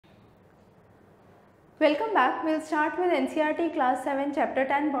Welcome back. We'll start with NCERT Class 7 Chapter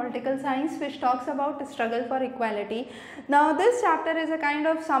 10 Political Science, which talks about the struggle for equality. Now this chapter is a kind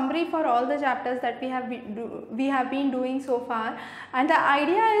of summary for all the chapters that we have been doing so far, and the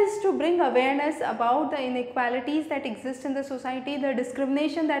idea is to bring awareness about the inequalities that exist in the society, the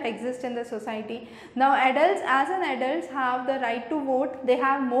discrimination that exists in the society. Now adults, as an adults, have the right to vote. They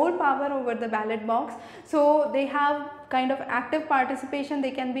have more power over the ballot box, so they have kind of active participation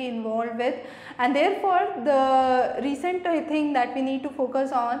they can be involved with, and therefore the recent thing that we need to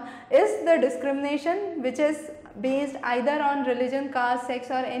focus on is the discrimination which is based either on religion, caste, sex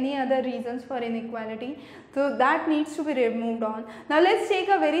or any other reasons for inequality. So that needs to be removed on. Now let's take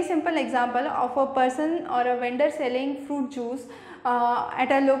a very simple example of a person or a vendor selling fruit juice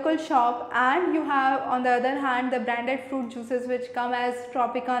at a local shop, and you have on the other hand the branded fruit juices which come as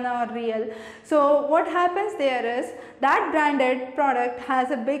Tropicana or Real. So what happens there is that branded product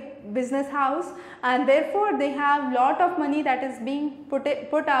has a big business house, and therefore they have lot of money that is being put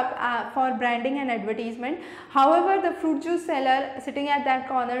up for branding and advertisement. However, the fruit juice seller sitting at that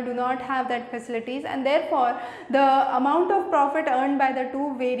corner do not have that facilities, and therefore the amount of profit earned by the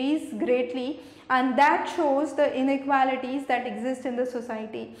two varies greatly, and that shows the inequalities that exist in the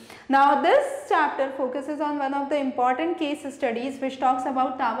society. Now this chapter focuses on one of the important case studies which talks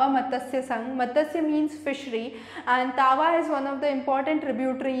about Tava Matsya Sangh. Matsya means fishery, and Tava is one of the important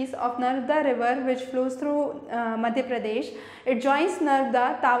tributaries of Narmada river which flows through Madhya Pradesh. It joins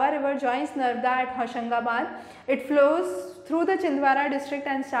Narmada, Tava river joins Narmada at Hoshangabad. It flows through the Chhindwara district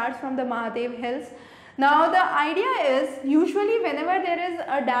and starts from the Mahadev hills. Now the idea is, usually whenever there is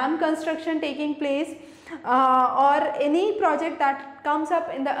a dam construction taking place or any project that comes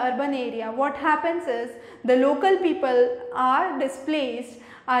up in the urban area, what happens is the local people are displaced,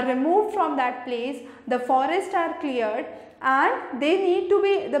 are removed from that place, the forests are cleared, and they need to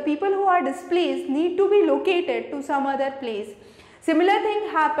be, the people who are displaced need to be located to some other place. Similar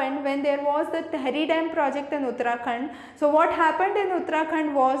thing happened when there was the Tehri Dam project in Uttarakhand. So what happened in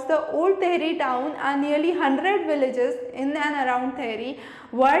Uttarakhand was the old Tehri town and nearly 100 villages in and around Tehri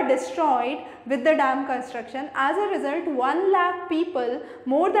were destroyed with the dam construction. As a result, 1 lakh people,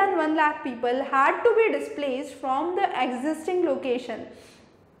 more than 1 lakh people had to be displaced from the existing location.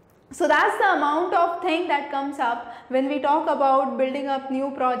 So that's the amount of thing that comes up when we talk about building up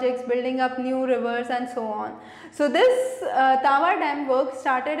new projects, building up new rivers and so on. So this Tava Dam work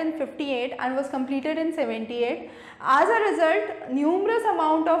started in 58 and was completed in 78. As a result, numerous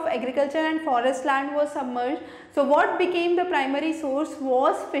amount of agriculture and forest land was submerged. So what became the primary source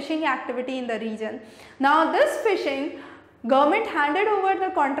was fishing activity in the region. Now this fishing, government handed over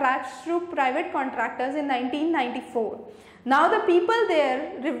the contracts to private contractors in 1994. Now the people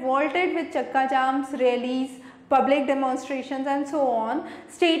there revolted with chakka jams, rallies, public demonstrations and so on,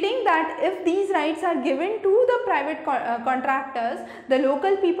 stating that if these rights are given to the private contractors, the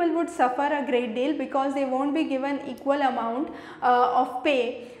local people would suffer a great deal because they won't be given equal amount of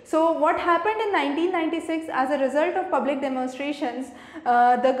pay. So what happened in 1996, as a result of public demonstrations,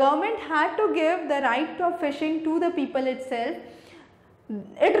 the government had to give the right of fishing to the people itself.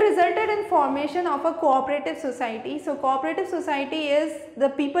 It resulted in formation of a cooperative society. So cooperative society is the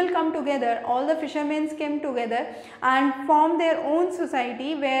people come together, all the fishermen came together and formed their own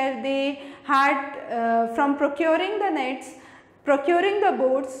society where they had from procuring the nets, procuring the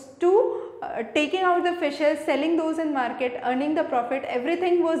boats to taking out the fishes, selling those in market, earning the profit,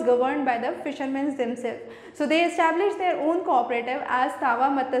 everything was governed by the fishermen themselves. So they established their own cooperative as Tava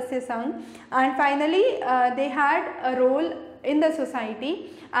Matsya Sangh, and finally they had a role in the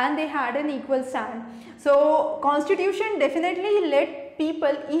society and they had an equal stand. So constitution definitely let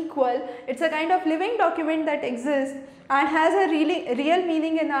people equal. It's a kind of living document that exists and has a real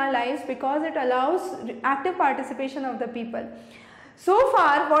meaning in our lives because it allows active participation of the people. So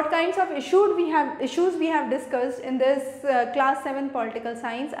far, what kinds of issues we have discussed in this class 7 political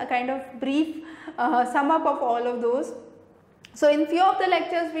science, a kind of brief sum up of all of those. So in few of the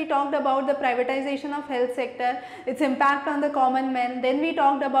lectures we talked about the privatization of health sector, its impact on the common man. Then we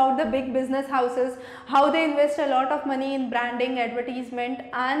talked about the big business houses, how they invest a lot of money in branding, advertisement,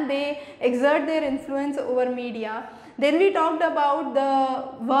 and they exert their influence over media. Then we talked about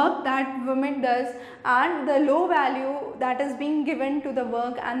the work that women does and the low value that is being given to the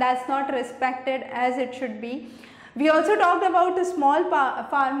work, and that's not respected as it should be. We also talked about the small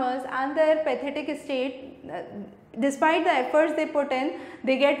farmers and their pathetic state. Despite the efforts they put in,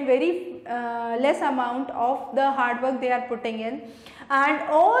 they get very less amount of the hard work they are putting in. And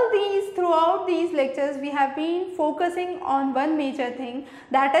all these, throughout these lectures, we have been focusing on one major thing,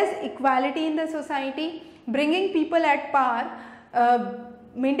 that is equality in the society, bringing people at par,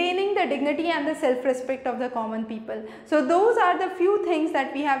 maintaining the dignity and the self-respect of the common people. So those are the few things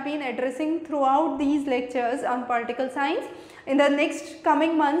that we have been addressing throughout these lectures on political science. In the next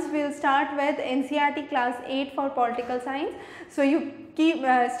coming months, we will start with NCERT class 8 for political science. So you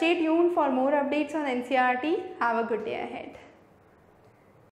stay tuned for more updates on NCERT. Have a good day ahead.